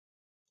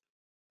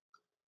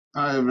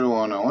Hi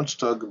everyone, I want to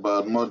talk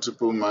about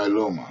multiple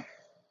myeloma.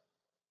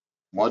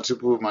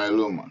 Multiple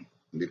myeloma.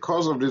 In the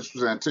course of this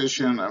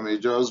presentation, I may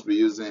just be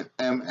using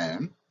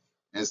MM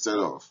instead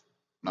of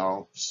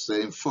now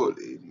saying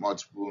fully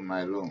multiple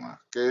myeloma.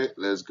 Okay,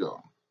 let's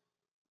go.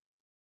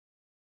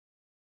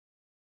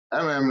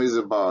 MM is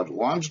about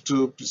 1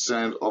 to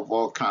 2% of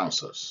all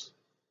cancers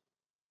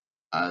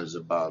and is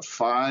about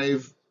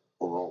 5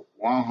 over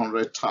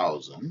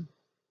 100,000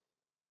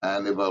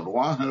 and about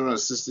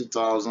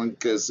 160,000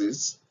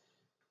 cases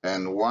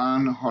and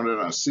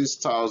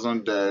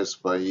 106,000 deaths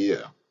per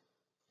year.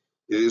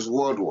 It is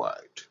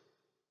worldwide.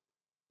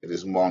 It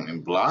is more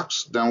in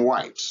blacks than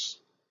whites,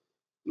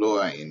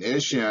 lower in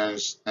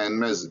Asians and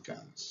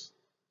Mexicans.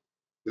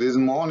 It is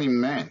more in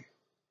men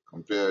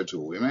compared to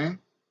women,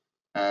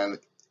 and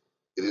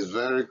it is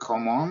very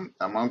common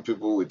among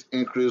people with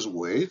increased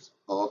weight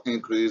or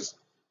increased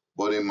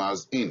body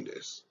mass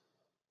index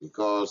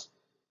because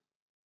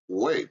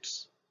weight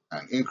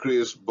and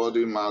increased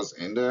body mass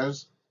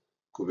index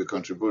could be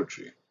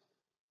contributory.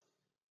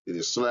 It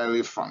is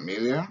slightly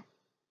familial,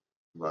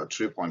 about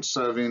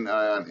 3.7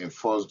 iron in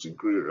first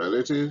degree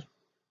relative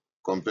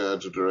compared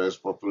to the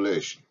rest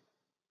population.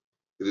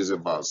 It is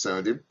about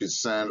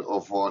 70%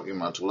 of all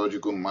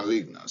hematological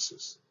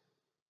malignancies.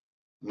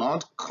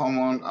 Not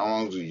common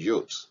among the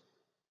youth,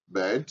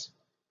 but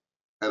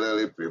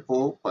elderly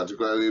people,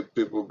 particularly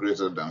people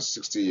greater than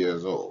 60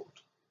 years old.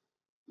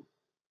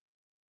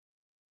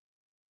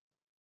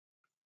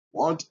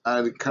 What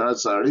are the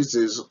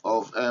characteristics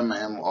of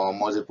MM or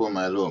multiple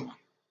myeloma?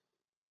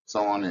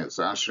 Someone is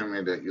answering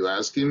me that you're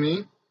asking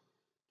me.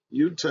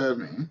 You tell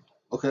me.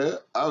 Okay,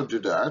 I'll do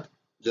that.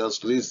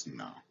 Just listen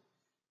now.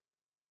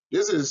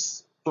 This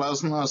is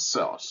plasma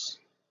cells,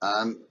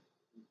 and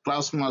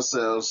plasma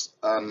cells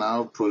are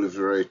now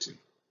proliferating.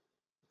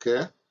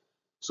 Okay,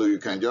 so you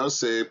can just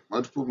say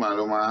multiple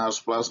myeloma has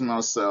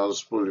plasma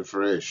cells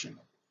proliferation,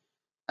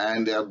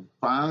 and their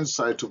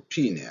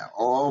pancytopenia.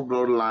 All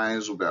blood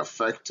lines will be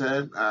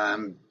affected,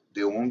 and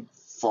they won't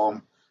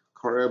form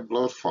correct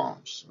blood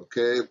forms.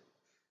 Okay,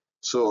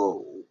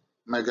 so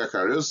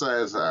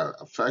megakaryocytes are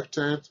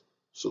affected,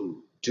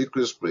 so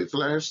decreased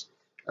platelets.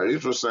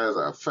 Erythrocytes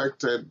are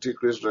affected,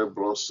 decreased red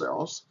blood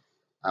cells,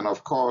 and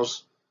of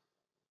course,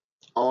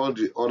 all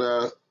the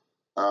other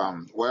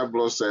white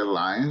blood cell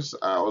lines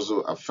are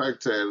also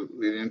affected,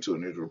 leading to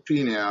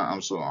neutropenia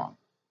and so on.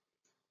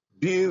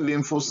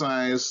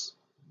 B-lymphocytes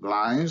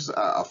lines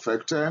are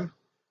affected,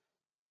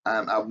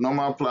 and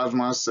abnormal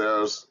plasma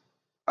cells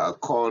are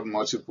called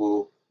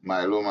multiple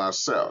myeloma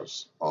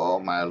cells, or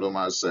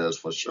myeloma cells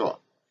for short.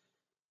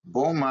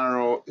 Bone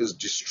marrow is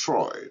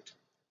destroyed,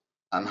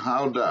 and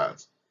how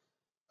that?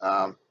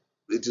 Um,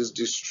 it is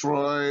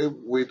destroyed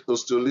with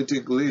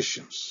osteolytic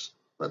lesions,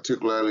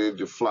 particularly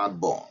the flat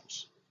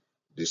bones.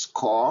 The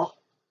skull,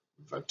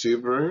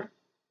 vertebrae,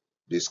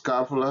 the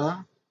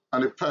scapula,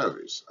 and the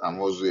pelvis are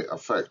mostly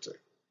affected.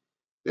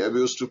 There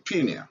will be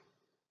osteopenia,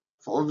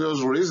 for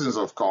obvious reasons,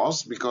 of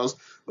course, because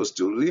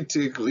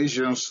osteolytic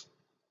lesions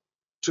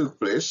took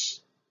place,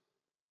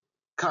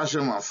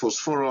 calcium and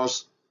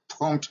phosphorus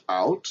pumped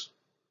out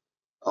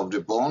of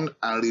the bone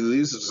and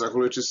released to the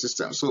circulatory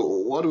system. So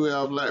what do we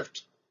have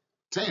left?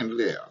 10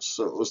 layers.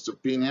 So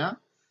osteopenia,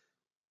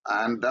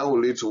 and that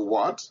will lead to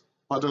what?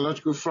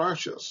 Pathological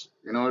fractures.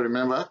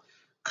 Remember,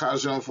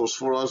 calcium,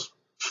 phosphorus,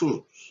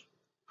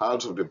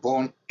 out of the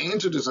bone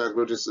into the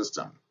circulatory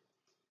system.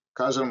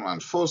 Calcium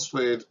and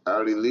phosphate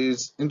are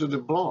released into the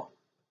blood.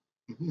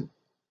 Mhm.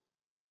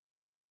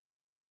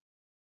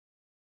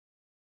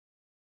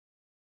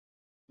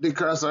 The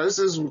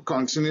characteristics will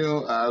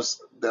continue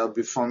as there will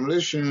be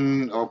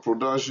formulation or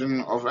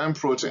production of M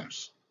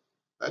proteins,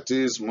 that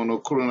is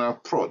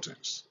monoclonal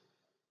proteins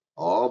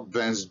or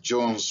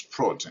Bence-Jones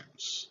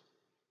proteins.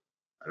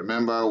 I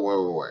remember when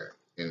we were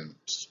in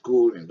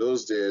school in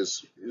those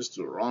days, we used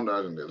to run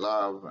out in the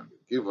lab and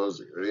give us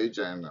the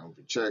reagent and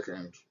we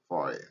checking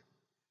for it.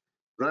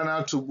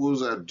 Renal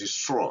tubules are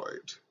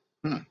destroyed.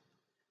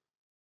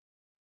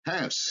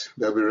 Hence,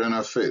 there'll be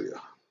renal failure.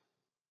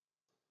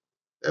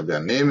 There'll be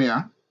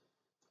anemia,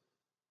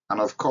 and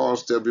of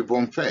course, there'll be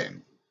bone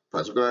pain,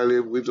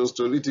 particularly with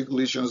osteolytic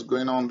lesions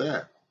going on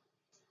there.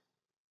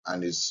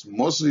 And it's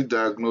mostly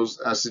diagnosed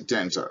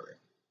accidentally.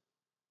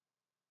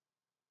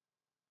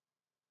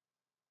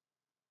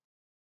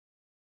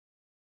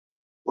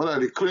 What are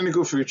the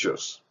clinical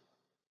features?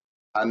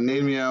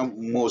 Anemia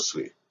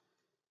mostly.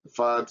 In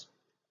fact,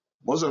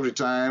 most of the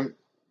time,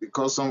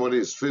 because somebody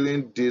is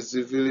feeling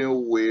dizzy,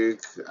 feeling weak,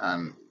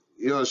 and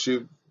he or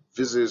she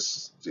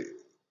visits the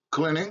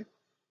clinic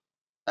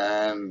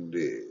and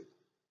the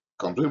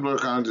complete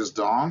blood count is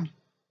done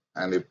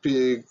and a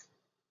pig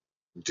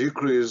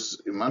decrease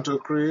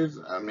hematocrit,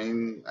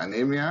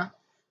 anemia,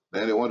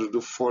 then they want to do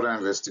further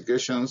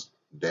investigations,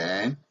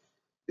 then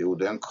they will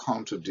then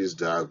come to this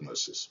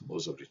diagnosis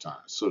most of the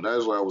time. So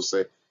that's why I would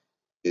say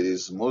it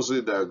is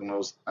mostly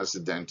diagnosed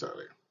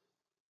accidentally.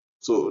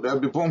 So there'll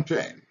be bone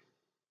pain,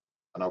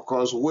 and of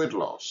course weight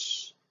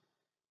loss,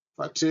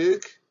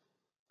 fatigue,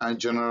 and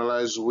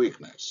generalized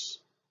weakness.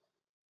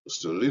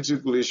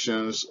 Osteolytic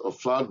lesions of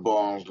flat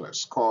bones like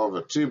skull,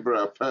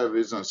 vertebra,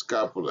 pelvis, and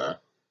scapula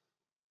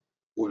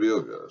will be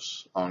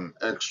obvious on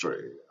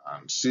X-ray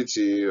and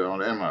CT or on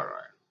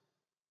MRI.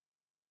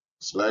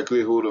 Its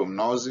likelihood of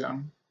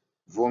nausea,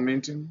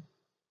 vomiting,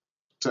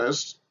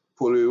 thirst,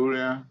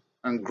 polyuria,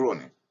 and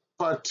groaning,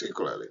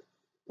 particularly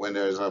when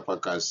there is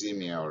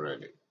hypercalcemia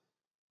already.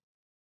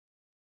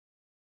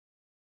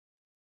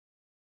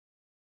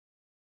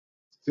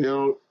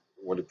 Still,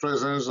 with the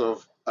presence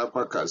of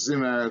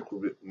hypercalcemia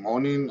could be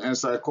moaning and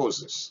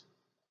psychosis.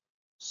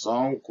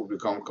 Some could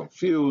become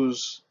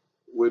confused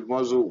with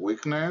muscle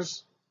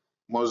weakness,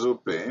 muscle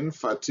pain,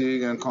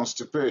 fatigue, and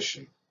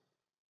constipation.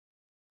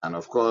 And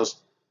of course,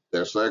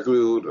 there's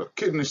likelihood of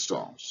kidney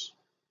stones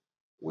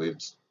with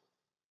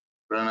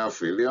renal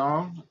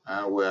failure,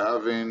 and we're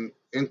having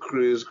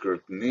increased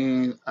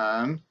creatinine,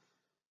 and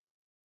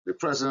the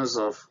presence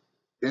of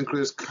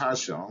increased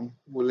calcium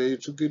will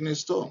lead to kidney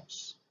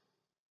stones.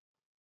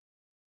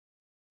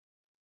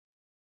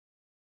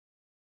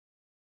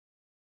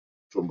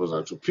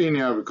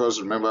 Thrombocytopenia,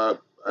 because remember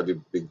at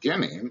the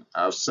beginning,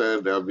 I've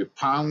said there'll be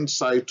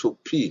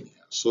pancytopenia.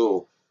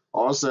 So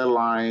all cell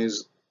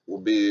lines will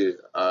be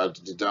at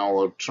the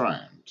downward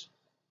trend.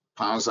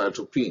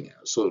 Pancytopenia.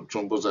 So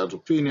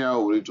thrombocytopenia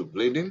will lead to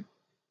bleeding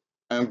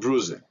and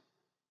bruising.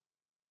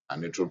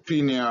 And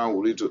neutropenia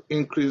will lead to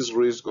increased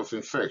risk of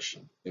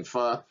infection. In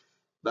fact,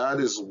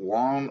 that is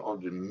one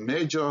of the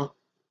major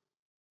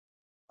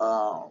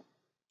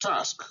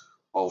tasks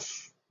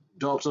of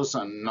doctors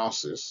and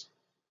nurses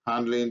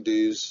handling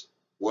these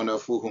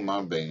wonderful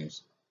human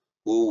beings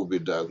who will be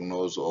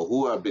diagnosed or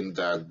who have been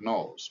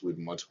diagnosed with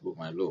multiple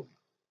myeloma.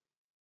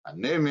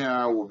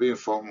 Anemia will be in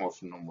form of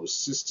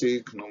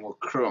normocystic,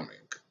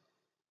 normochromic,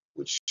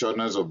 with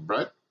shortness of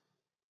breath,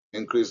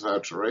 increased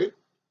heart rate,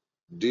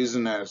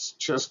 dizziness,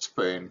 chest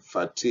pain,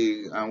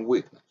 fatigue, and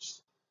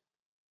weakness.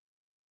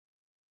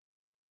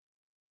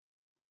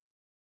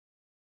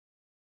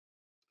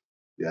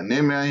 The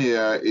anemia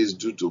here is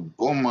due to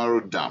bone marrow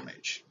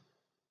damage.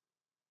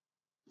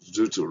 It's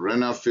due to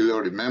renal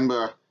failure.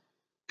 Remember,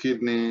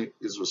 kidney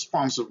is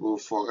responsible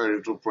for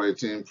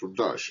erythropoietin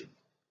production.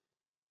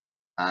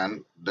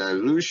 And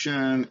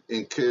dilution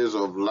in case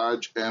of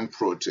large M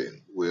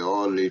protein will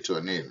all lead to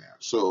anemia.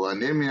 So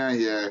anemia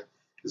here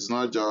is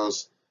not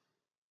just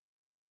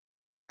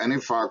any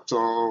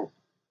factor,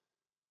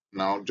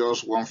 now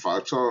just one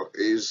factor,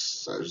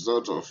 is a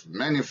result of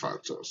many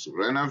factors.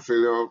 Renal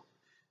failure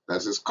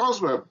that is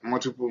caused by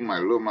multiple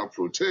myeloma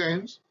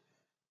proteins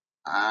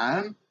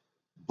and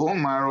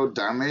bone marrow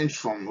damage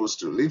from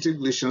osteolytic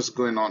lesions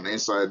going on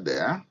inside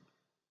there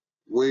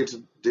with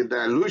the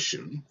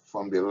dilution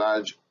from the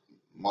large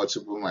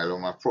multiple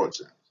myeloma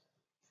protein.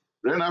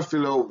 Renal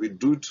failure will be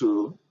due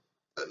to,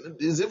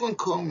 it's even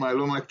called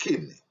myeloma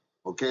kidney,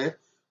 okay?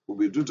 Will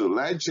be due to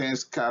light chain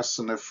scarce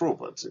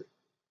nephropathy,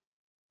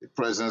 the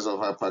presence of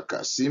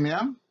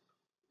hypercalcemia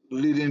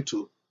leading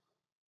to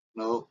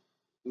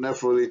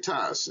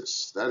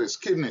nephrolithiasis, that is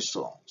kidney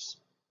stones,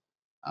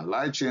 and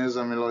light chain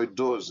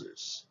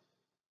amyloidosis.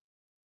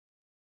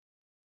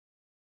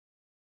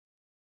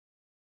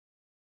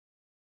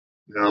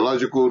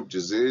 Neurological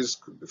disease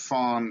could be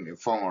found in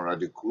form of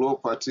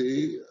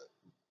radiculopathy,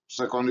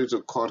 secondary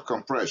to cord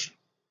compression,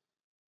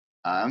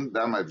 and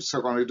that might be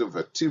secondary to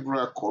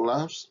vertebral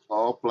collapse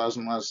or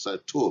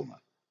plasmacytoma.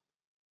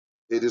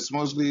 It is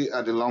mostly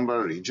at the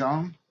lumbar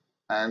region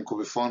and could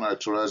be found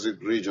at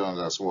thoracic regions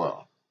as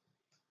well.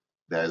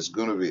 There is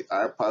going to be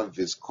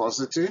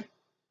hyperviscosity,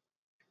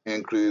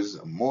 increased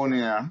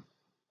ammonia,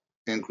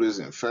 increased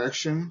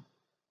infection,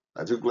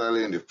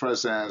 particularly in the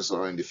presence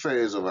or in the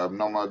phase of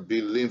abnormal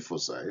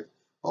B-lymphocyte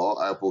or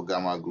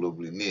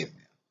hypogammaglobulinemia.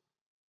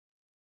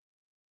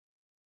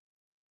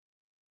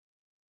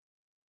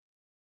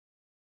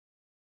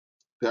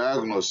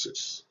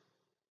 Diagnosis.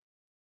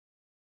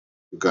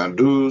 You can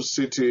do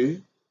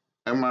CT,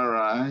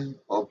 MRI,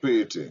 or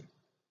PET.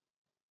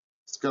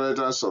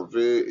 Skeletal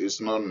survey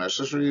is not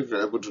necessary if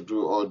you're able to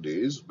do all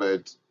these,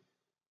 but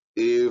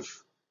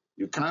if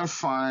you can't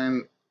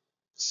find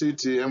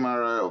CT,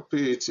 MRI, or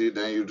PET,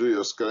 then you do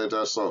your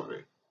skeletal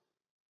survey.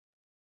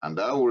 And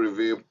that will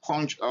reveal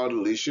punch-out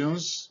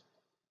lesions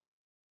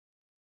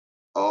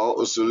or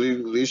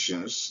osteolytic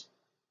lesions,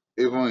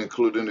 even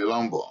including the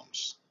long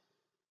bones.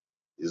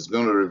 It's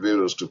going to reveal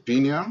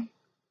osteopenia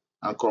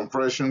and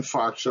compression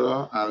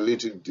fracture and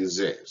lytic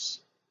disease.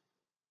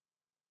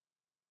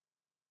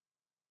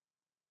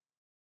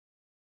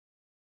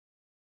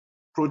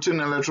 Protein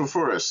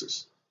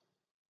electrophoresis.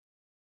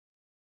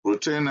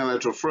 Protein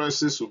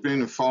electrophoresis will be in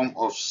the form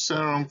of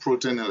serum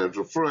protein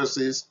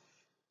electrophoresis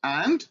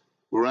and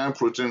urine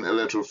protein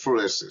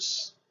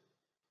electrophoresis.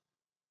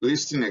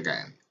 Listing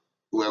again,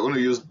 we are going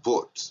to use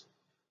both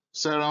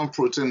serum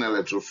protein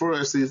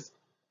electrophoresis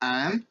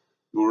and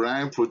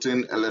urine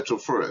protein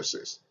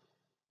electrophoresis.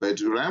 But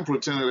urine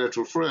protein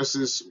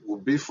electrophoresis will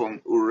be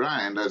from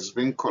urine that's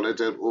been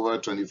collected over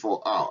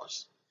 24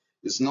 hours.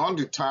 It's not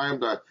the type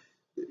that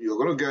you're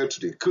going to get to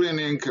the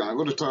clinic and I'm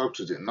going to talk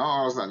to the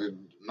nurse, and the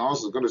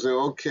nurse is going to say,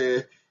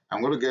 okay,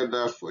 I'm going to get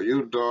that for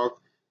you,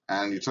 doc,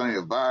 and you turn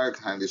your back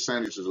and they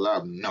send you to the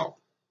lab. No,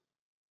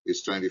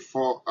 it's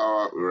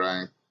 24-hour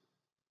urine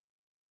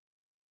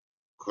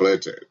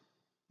collected.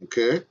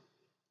 Okay?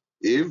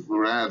 If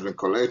urine has been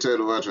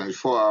collected over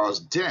 24 hours,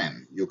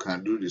 then you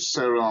can do the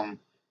serum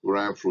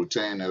urine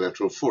protein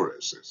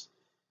electrophoresis.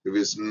 If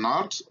it's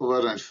not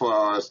over 24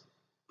 hours,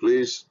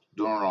 please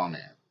don't run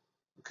it.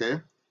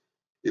 Okay?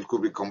 It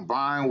could be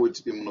combined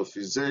with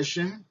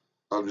immunization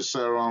of the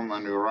serum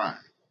and urine,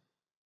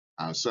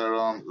 and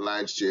serum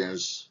light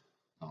chains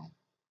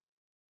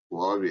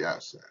will all be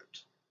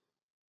assessed.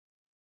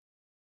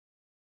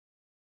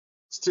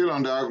 Still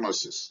on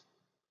diagnosis.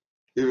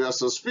 If you are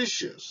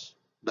suspicious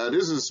that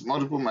this is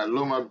multiple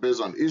myeloma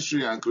based on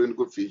history and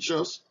clinical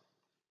features,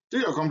 do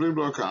your complete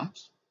blood count.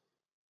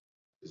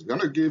 It's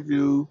going to give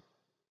you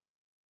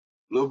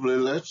low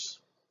platelets.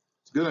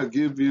 It's going to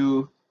give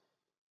you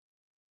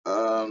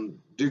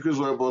decreased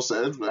white blood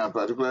cells,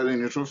 particularly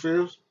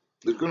neutrophils.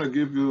 It's going to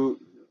give you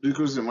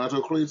decreased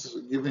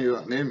hematocrit, giving you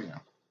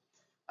anemia.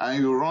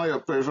 And you run your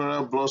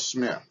peripheral blood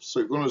smear. So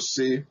you're going to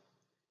see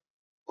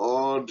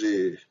all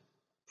the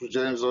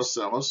progenitor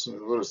cells. You're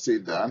going to see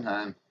that.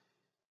 And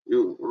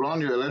you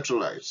run your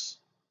electrolytes.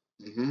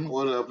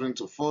 What happening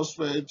to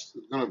phosphates?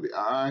 It's going to be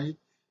high.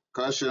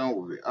 Calcium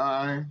will be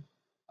high.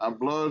 And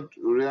blood,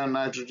 urea,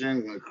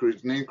 nitrogen, and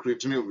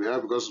creatinine will be high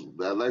because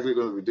they're likely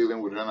going to be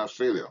dealing with renal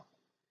failure.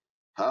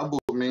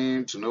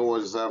 Albumin to know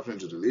what is happening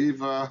to the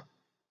liver,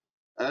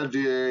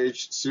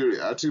 LDH,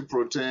 C-reactive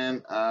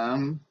protein,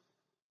 and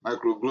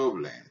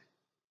microglobulin.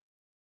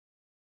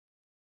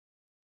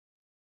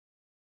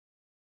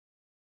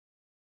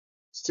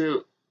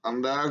 Still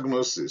on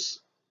diagnosis,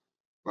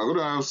 we're going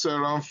to have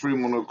serum-free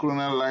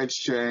monoclonal light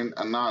chain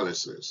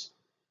analysis.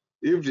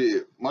 If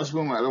the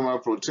multiple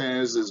myeloma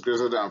proteins is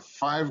greater than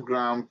 5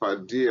 grams per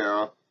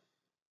dl,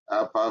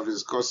 per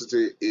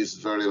viscosity is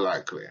very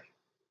likely.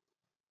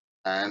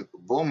 And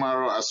bone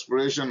marrow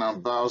aspiration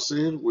and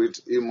biopsy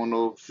with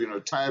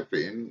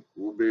immunophenotyping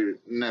will be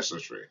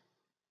necessary.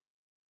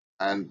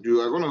 And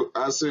you are going to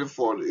assay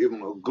for the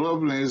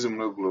immunoglobulins,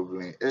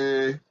 immunoglobulin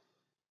A,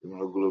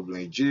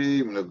 immunoglobulin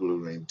G,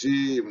 immunoglobulin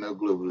D,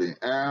 immunoglobulin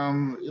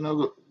M,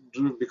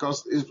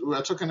 because we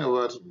are talking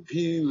about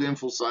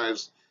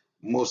B-lymphocytes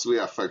mostly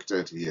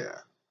affected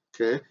here.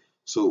 Okay,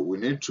 so we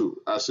need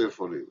to assay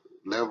for the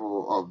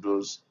level of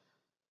those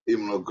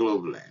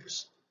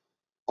immunoglobulins.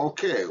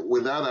 Okay,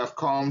 with that, I've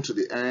come to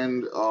the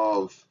end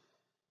of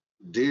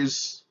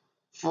this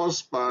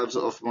first part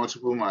of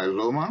multiple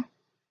myeloma.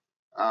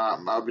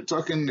 I'll be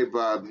talking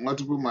about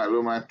multiple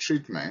myeloma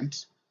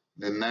treatment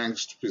in the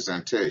next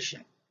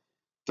presentation.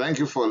 Thank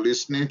you for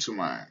listening to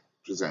my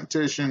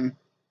presentation.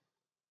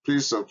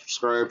 Please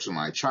subscribe to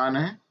my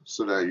channel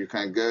so that you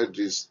can get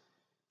these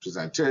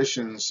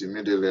presentations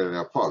immediately they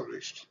are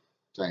published.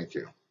 Thank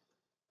you.